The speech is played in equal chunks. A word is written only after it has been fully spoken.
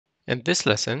In this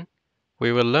lesson,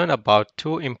 we will learn about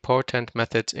two important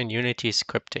methods in Unity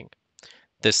scripting,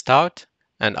 the start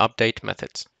and update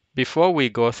methods. Before we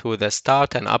go through the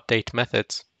start and update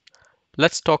methods,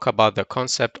 let's talk about the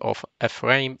concept of a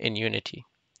frame in Unity.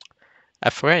 A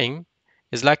frame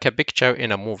is like a picture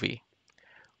in a movie.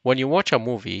 When you watch a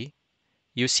movie,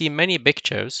 you see many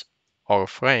pictures or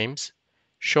frames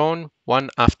shown one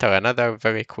after another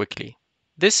very quickly.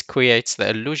 This creates the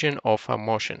illusion of a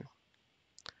motion.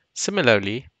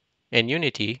 Similarly, in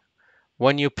Unity,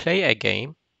 when you play a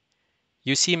game,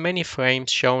 you see many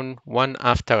frames shown one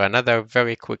after another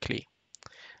very quickly.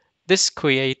 This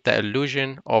creates the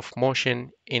illusion of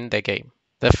motion in the game.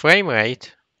 The frame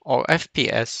rate, or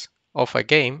FPS, of a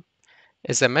game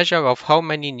is a measure of how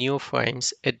many new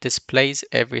frames it displays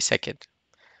every second.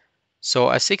 So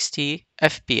a 60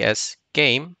 FPS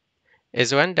game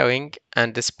is rendering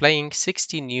and displaying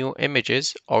 60 new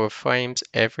images or frames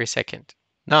every second.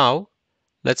 Now,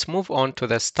 let's move on to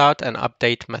the start and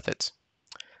update methods.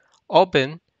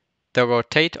 Open the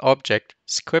rotate object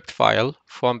script file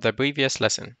from the previous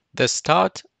lesson. The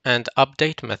start and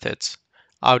update methods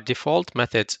are default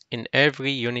methods in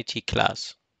every Unity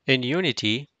class. In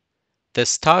Unity, the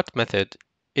start method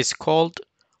is called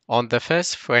on the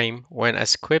first frame when a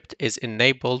script is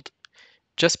enabled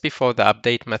just before the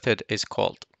update method is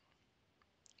called.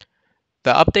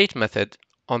 The update method,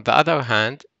 on the other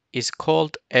hand, is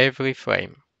called every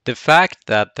frame. The fact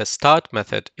that the start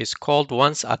method is called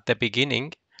once at the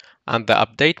beginning and the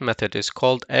update method is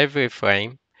called every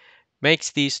frame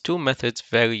makes these two methods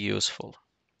very useful.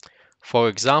 For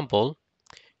example,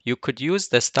 you could use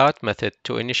the start method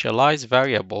to initialize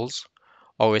variables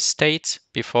or states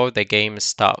before the game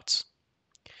starts.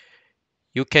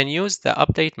 You can use the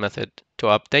update method to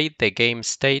update the game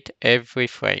state every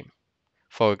frame.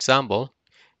 For example,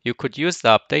 you could use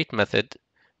the update method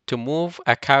to move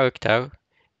a character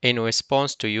in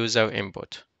response to user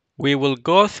input. We will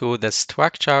go through the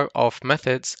structure of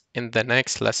methods in the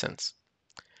next lessons.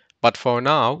 But for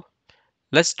now,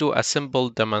 let's do a simple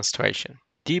demonstration.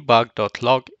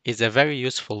 Debug.Log is a very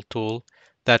useful tool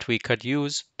that we could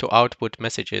use to output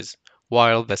messages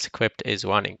while the script is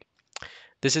running.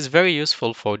 This is very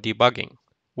useful for debugging,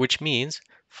 which means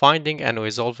finding and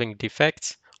resolving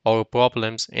defects or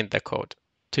problems in the code.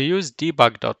 To use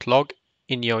Debug.Log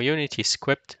in your Unity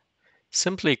script,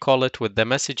 simply call it with the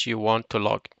message you want to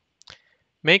log.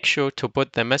 Make sure to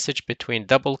put the message between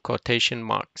double quotation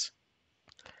marks.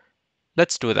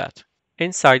 Let's do that.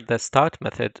 Inside the start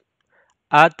method,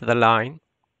 add the line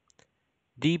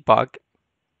Debug.Log,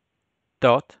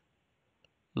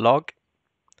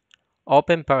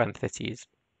 open parentheses,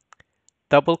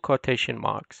 double quotation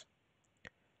marks.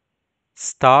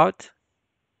 Start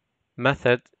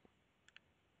method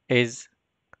is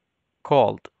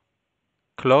called.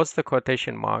 Close the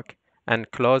quotation mark and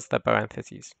close the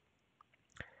parentheses.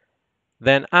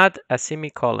 Then add a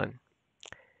semicolon.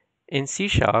 In C#,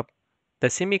 the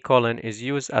semicolon is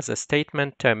used as a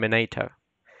statement terminator,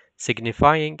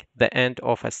 signifying the end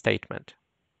of a statement.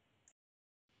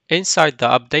 Inside the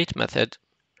update method,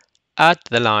 add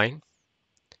the line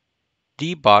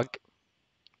Debug.Log,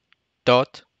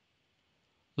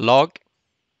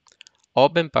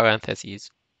 open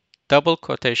parentheses, double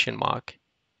quotation mark,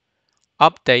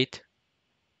 update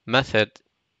method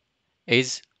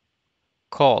is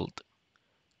called.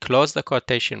 Close the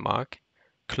quotation mark,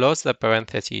 close the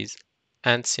parentheses,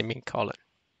 and semicolon.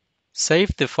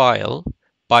 Save the file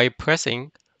by pressing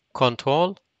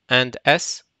Ctrl and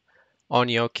S on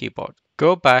your keyboard.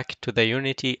 Go back to the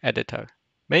Unity editor.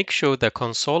 Make sure the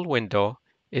console window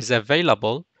is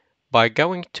available by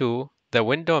going to the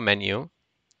Window menu,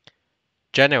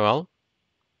 General,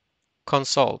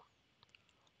 Console,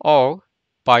 or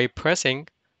by pressing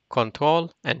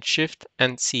Ctrl and Shift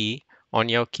and C on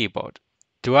your keyboard.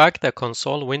 Drag the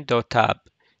console window tab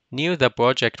near the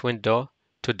project window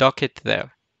to dock it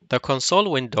there. The console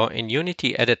window in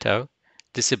Unity Editor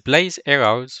displays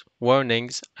errors,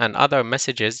 warnings, and other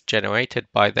messages generated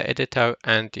by the editor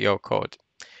and your code,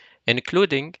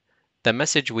 including the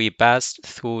message we passed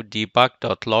through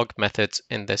Debug.Log methods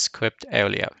in the script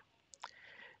earlier.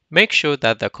 Make sure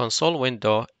that the console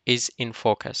window is in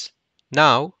focus.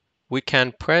 Now, we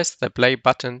can press the play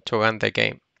button to run the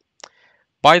game.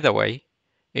 By the way,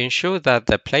 ensure that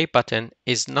the play button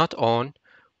is not on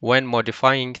when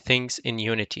modifying things in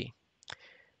Unity,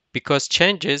 because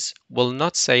changes will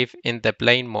not save in the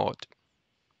play mode.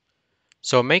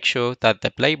 So make sure that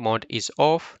the play mode is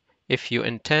off if you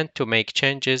intend to make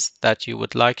changes that you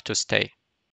would like to stay.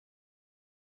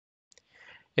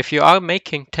 If you are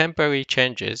making temporary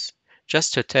changes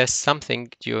just to test something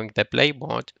during the play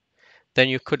mode, then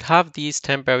you could have these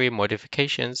temporary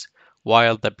modifications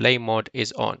while the play mode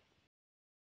is on.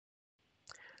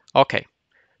 Okay,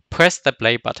 press the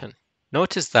play button.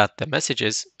 Notice that the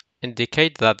messages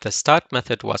indicate that the start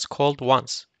method was called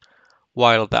once,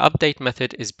 while the update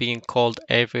method is being called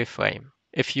every frame.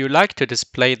 If you like to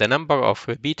display the number of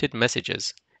repeated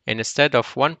messages instead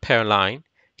of one per line,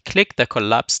 click the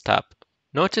Collapse tab.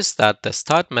 Notice that the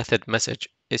start method message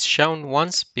is shown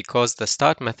once because the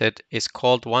start method is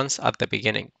called once at the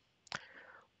beginning,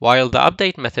 while the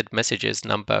update method messages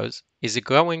numbers is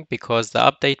growing because the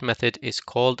update method is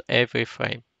called every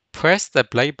frame. Press the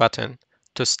play button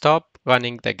to stop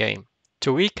running the game.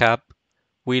 To recap,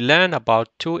 we learned about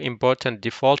two important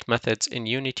default methods in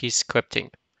Unity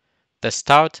scripting: the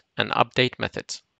start and update methods.